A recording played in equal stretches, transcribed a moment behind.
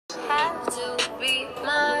Have to be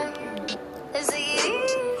mine. It's easy.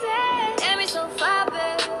 Get me so far,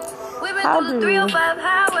 babe. We've been through the 305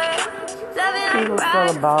 highway. People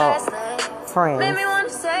feel about friends?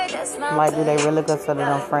 Like, do they really consider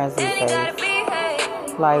them friends these days?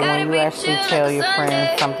 Like, when you actually tell your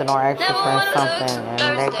friends something or ask your friends something,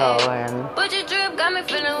 and they go and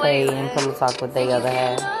say and pillow talk with their other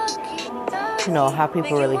half. You know, how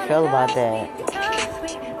people really feel about that.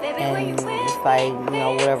 And it's like, you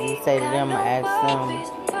know, whatever you say to them or ask them,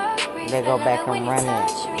 they go back and run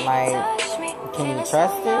it. Like, can you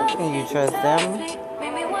trust it? Can you trust them?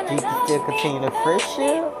 Do you still continue the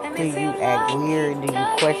friendship? Do you act weird? Do you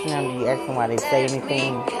question them? Do you ask them why they say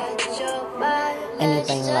anything?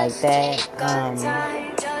 Anything like that.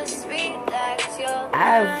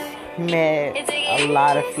 I've met a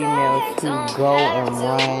lot of females who go and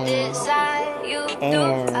run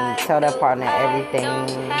and tell their partner everything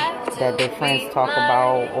that their friends talk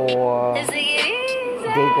about, or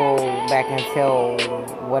they go back and tell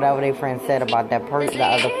whatever their friends said about that the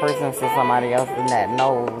other person to somebody else that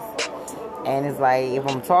knows. And it's like, if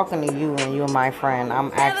I'm talking to you and you're my friend,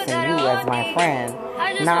 I'm asking you as my friend,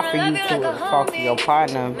 not for you to talk to your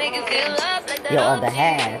partner, your other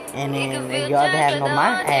half. And then if your other half know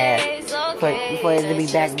my half, for it to be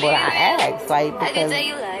back, but I ask, like, because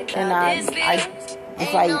then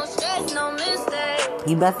it's like,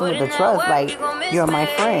 you messing with the trust. Like, you're my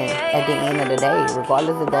friend at the end of the day,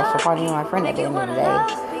 regardless if that's your partner, you're my friend at the end of the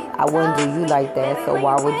day. I wouldn't do you like that, so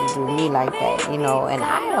why would you do me like that, you know? And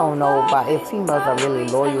I don't know about if females are really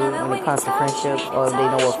loyal when it comes to friendships, or if they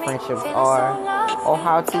know what friendships are, or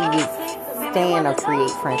how to stand or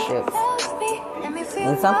create friendships.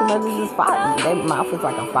 And some females is just fine. Their mouth is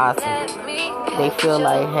like a faucet. They feel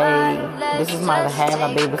like, hey, this is my other half,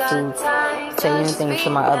 I'll be able to say anything to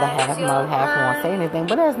my other half. My other half won't say anything,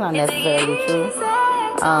 but that's not necessarily true.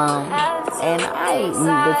 And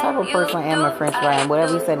the type of person I am, a friend, right?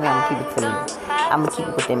 Whatever you say to me, I'm gonna keep it to me. I'm gonna keep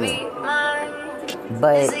it within me.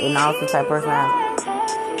 But and also the type of person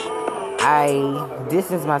I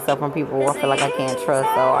distance myself from people who I feel like I can't trust,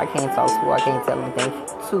 or I can't talk to, or I can't tell anything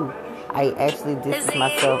to. I actually distance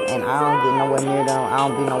myself, and I don't get nowhere near them. I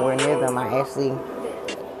don't be nowhere near them. I actually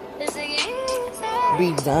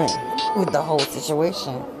be done with the whole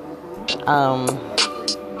situation.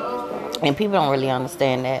 And people don't really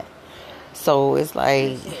understand that. So it's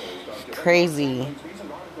like crazy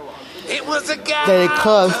that it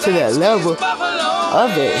comes to that level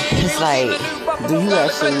of it. It's like, do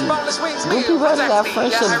people really have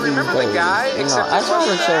friendships these days? You know, I try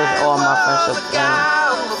to cherish all my friendships, and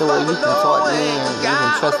so where you can talk to me and you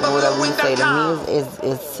can trust me. Whatever you say to me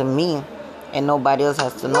is to me, and nobody else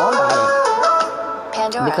has to know about it.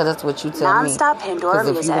 Pandora. Because that's what you tell me. Because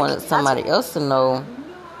if you wanted somebody else to know,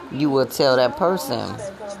 you will tell that person.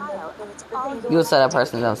 You will tell that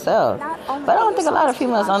person themselves. But I don't think a lot of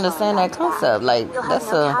females understand that concept. Like,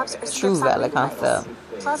 that's a true valid concept.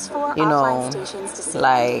 You know,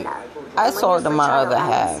 like, I talk to my other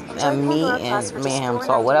half, and me and him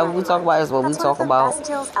talk. Whatever we talk about is what we talk about.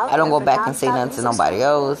 I don't go back and say nothing to nobody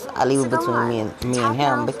else. I leave it between me and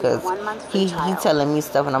him, because he telling me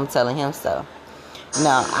stuff and I'm telling him stuff.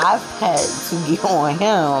 Now, I've had to get on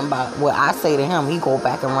him about what I say to him. He go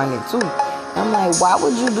back and run it too. I'm like, why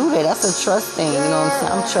would you do that? That's a trust thing, you know what I'm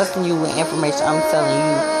saying? I'm trusting you with information I'm telling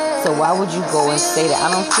you. So why would you go and say that?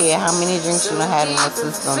 I don't care how many drinks you done had in your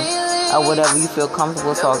system or whatever, you feel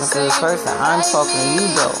comfortable talking to this person. I'm talking to you,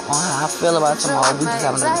 though, on how I feel about tomorrow. We just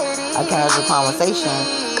having a casual conversation,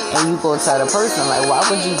 and you go tell the person, like, why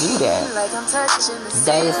would you do that?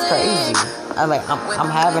 That is crazy.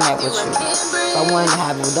 I'm having that with you. If I wanted to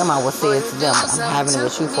have it with them, I would say it to them. I'm having it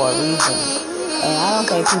with you for a reason. And I don't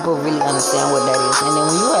think people really understand what that is. And then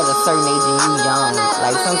when you're at a certain age and you're young,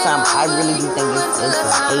 like, sometimes I really do think it's an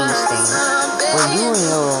age thing. When you're in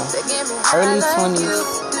your early 20s,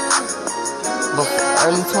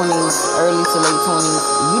 early to late 20s,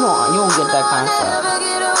 you don't get that concept.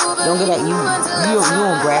 You don't get that. You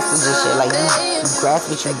don't grasp this shit. Like, you grasp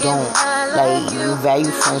what you don't. Like, you value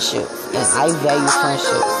friendships, and I value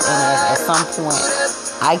friendships. And at some point,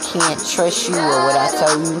 I can't trust you or what I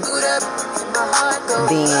tell you,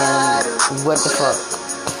 then what the fuck?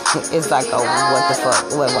 It's like, oh, what the fuck?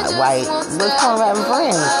 Why? What's the point of having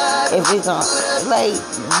friends? If it's like,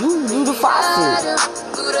 you the faucet.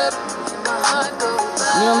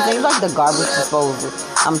 You know what I'm saying? It's like the garbage disposal.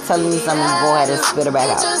 I'm telling you something, you go ahead and spit it back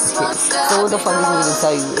out. So what the fuck is me to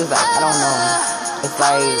tell you? It's like, I don't know. It's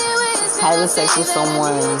like having sex with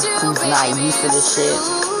someone who's not used to this shit,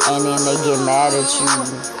 and then they get mad at you,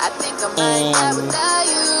 and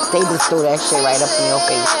they just throw that shit right up in your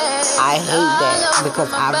face. I hate that because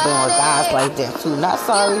I've been with guys like that too. Not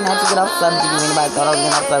sorry, not to get off subject. If anybody thought I was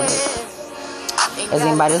getting off subject, as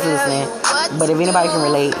anybody that's listening, but if anybody can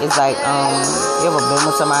relate, it's like you ever been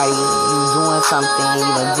with somebody, you doing something, you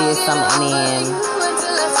know, did something, and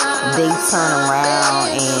they turn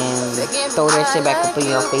around and throw that shit back up in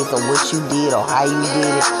your face of what you did or how you did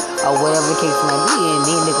it or whatever the case may be, and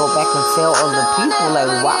then they go back and tell other people, like,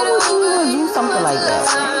 why would you even do something like that?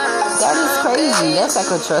 That is crazy. That's like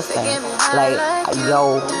a trust thing. Like,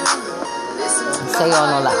 yo, say y'all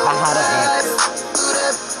know, like, I had an ex,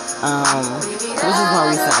 which is my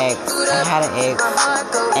recent ex. I had an ex,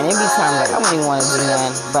 and it be time like I wouldn't even want to do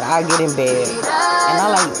nothing, but I get in bed, and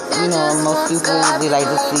I like, you know, most people they like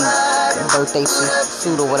to see birthday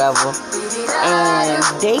suit or whatever, and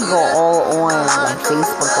they go all on like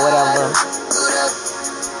Facebook or whatever,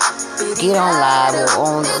 get on live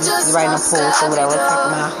or on just writing a post or whatever,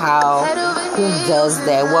 talking about how who does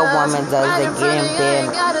that, what woman does that, get in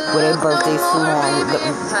bed with a birthday suit on,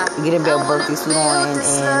 get in bed with a birthday suit on,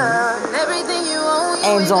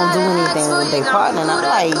 and don't do anything with their partner. And I'm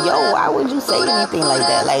like, yo, why would you say anything like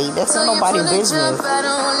that? Like, that's not nobody's business.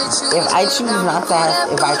 If I choose not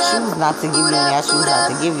to give you any, I choose not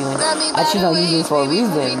to give you any. I choose not to give you for a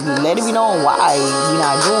reason. Let it be known why we're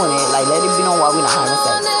not doing it. Like, let it be known why we're not having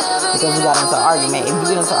sex. Because we got into an argument. If you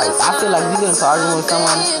get into argument, I feel like if you get into an argument with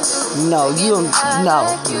someone,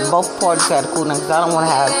 both parties had a cool night. Because I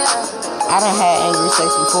done had angry sex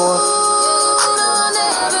before.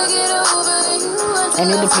 And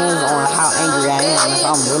it depends on how angry I am. If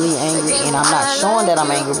I'm really angry and I'm not showing that I'm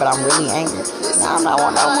angry, but I'm really angry, I don't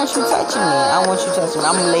want you touching me. I don't want you touching me.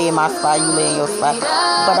 I'm gonna lay in my spot, you lay in your spot,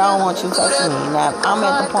 but I don't want you touching me. Now, I'm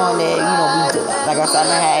at the point that, you know, like I said, I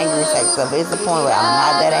done had angry sex stuff. It's the point where I'm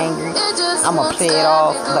not that angry. I'm gonna play it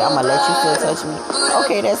off, but I'm gonna let you still touch me.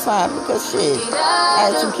 Okay, that's fine, because shit, I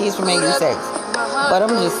had 2 kids from angry sex. But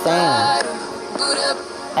I'm just saying,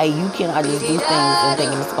 like, you cannot just do things and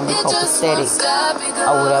thinking it's gonna be copacetic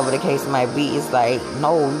or whatever the case might be. It's like,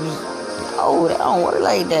 no, that don't work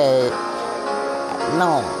like that.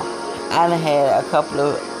 No, I done had a couple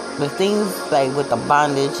of the things like with the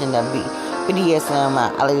bondage and the BDSM. I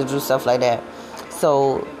like to do stuff like that.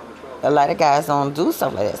 So a lot of guys don't do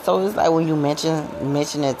stuff like that. So it's like when you mention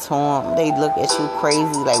it to them, they look at you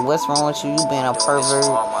crazy. Like, what's wrong with you? You being a pervert.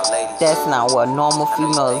 That's not what normal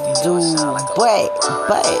females do. But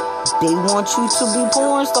they want you to be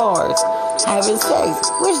porn stars, having sex,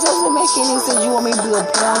 which doesn't make any sense. You want me to be a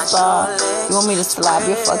porn star? You want me to slap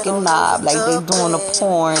your fucking knob like they doing the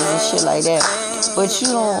porn and shit like that? But you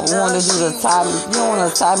don't want to do the tie. You don't want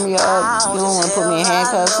to tie me up. You don't want to put me in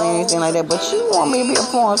handcuffs or anything like that. But you want me to be a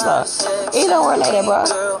porn star? It don't work like that, bro.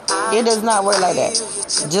 It does not work like that.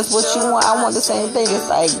 Just what you want. I want the same thing. It's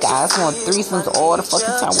like guys want threesomes all the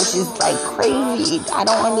fucking time, which is like crazy. I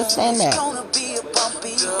don't understand that.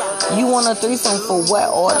 You want a threesome for what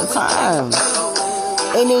all the time?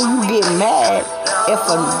 And then you get mad if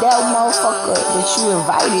that motherfucker that you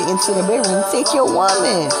invited into the bedroom take your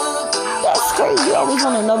woman. That's crazy. You always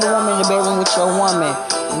want another woman in the bedroom with your woman.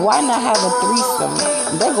 Why not have a threesome?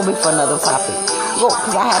 That's gonna be for another topic.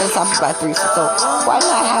 Because I had a topic about threesome. So why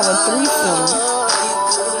not have a threesome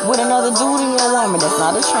with another dude and your woman? That's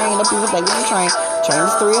not a train. The people think it's a train. Train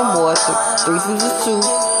is 3 or more. Threesomes is 2.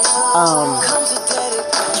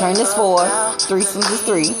 Train is 4. Threesomes is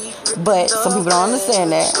 3. But some people don't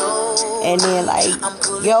understand that. And then like,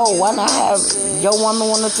 yo, why not have your woman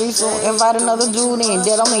want a threesome? Invite another dude in.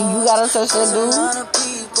 That don't mean you gotta touch that dude.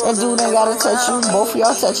 That dude ain't gotta touch you. Both of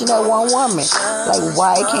y'all touching that one woman. Like,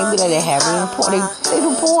 why it can't be like that? Having porn, they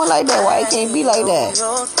do porn like that. Why it can't be like that?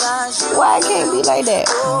 Why it can't be like that?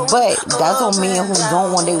 But that's on men who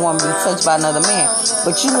don't want their woman to be touched by another man.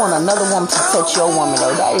 But you want another woman to touch your woman,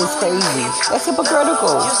 though. That is crazy. That's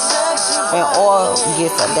hypocritical. And all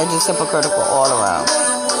gets up. That's just hypocritical all around.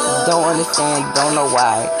 Don't understand. Don't know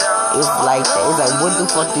why it's like that. It's like, what the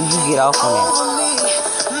fuck did you get off on that?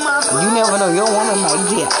 You never know. Your woman might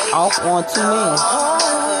get off on 2 men.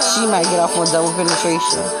 She might get off on double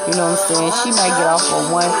penetration. You know what I'm saying? She might get off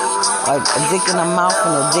on one, like a dick in her mouth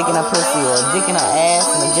and a dick in her pussy, or a dick in her ass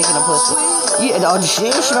and a dick in her pussy. Yeah, or she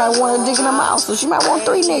might want a dick in her mouth, so she might want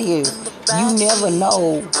 3 niggas. You never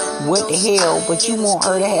know what the hell, but you want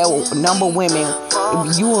her to have a number of women.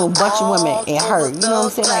 If you and a bunch of women and her, you know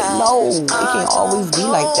what I'm saying? Like, no, it can't always be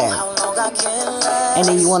like that. And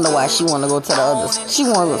then you wonder why she want to go to the others. She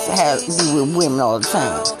wants to be with women all the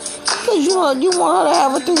time. Because you want her to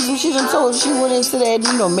have a threesome. She done told she went into that,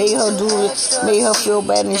 you know, made her do it, made her feel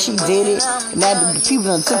bad, and she did it. And now the people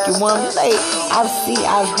done took your woman. Like, I've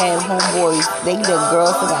had homeboys, the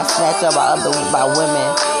girls that got snatched up by women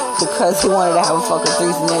because he wanted to have a fucking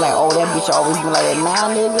threesome. They're like, oh, that bitch always been like that.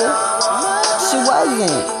 Nah, nigga. She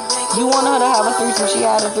wasn't. You wanted her to have a threesome, she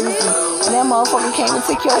had a threesome. And that motherfucker came and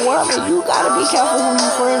took your woman. You gotta be careful who you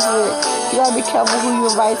friends with. You gotta be careful who you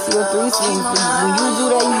invite to your threesomes. When you do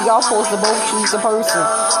that, y'all supposed to both choose the person.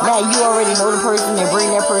 Now, you already know the person and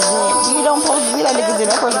bring that person in. You don't supposed to be that nigga.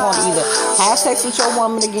 That person gonna either have sex with your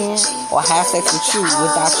woman again or have sex with you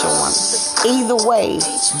without your woman. Either way,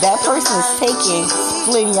 that person is taking,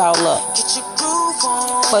 splitting y'all up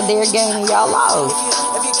for their gain and y'all lost.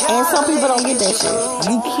 And some people don't get that shit.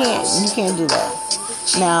 You can't do that.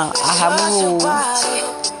 Now, I have a rule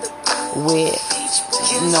with,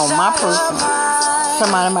 my person.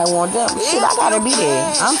 Somebody might want them. Shit, I gotta be there.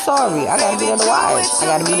 I'm sorry. I gotta be there to watch.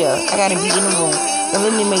 I gotta be there. I gotta be in the room. And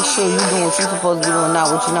let me make sure you're doing what you're supposed to be doing, not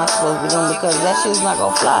what you're not supposed to be doing, because that shit's not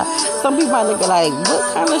gonna fly. Some people might look at like, what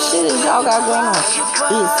kind of shit is y'all got going on?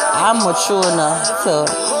 I'm mature enough to,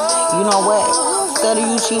 you know what? Instead of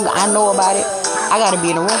you cheating, I know about it. I gotta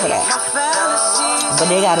be in the room for that.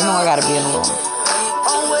 But they gotta know I gotta be in the room.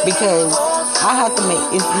 Because I have to make,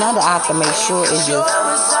 it's not that I have to make sure, it's just,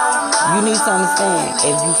 you need to understand,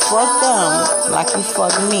 if you fuck them like you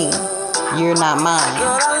fuck me, you're not mine.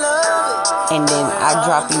 And then I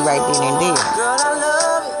drop you right then and there.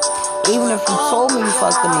 Even if you told me you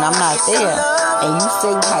fucked them and I'm not there, and you say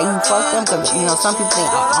how you fuck them, because, some people think,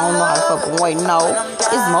 I don't know how to fuck them. Wait, no,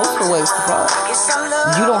 it's multiple ways to fuck.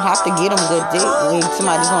 You don't have to get them good dick. When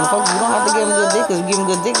somebody just want to fuck you, don't have to give them good dick, because if you give them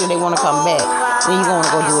good dick, then they want to come back. Then you're going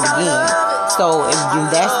to go do it again. So if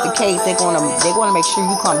that's the case, they're going to make sure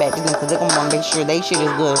you come back to them, because they're going to want to make sure they shit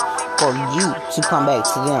is good for you to come back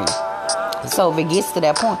to them. So if it gets to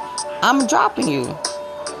that point, I'm dropping you.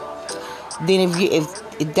 Then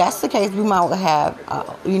if that's the case, we might have,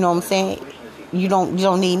 you know what I'm saying? You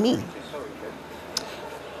don't need me.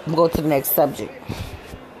 We'll go to the next subject.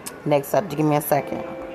 Next subject, give me a second.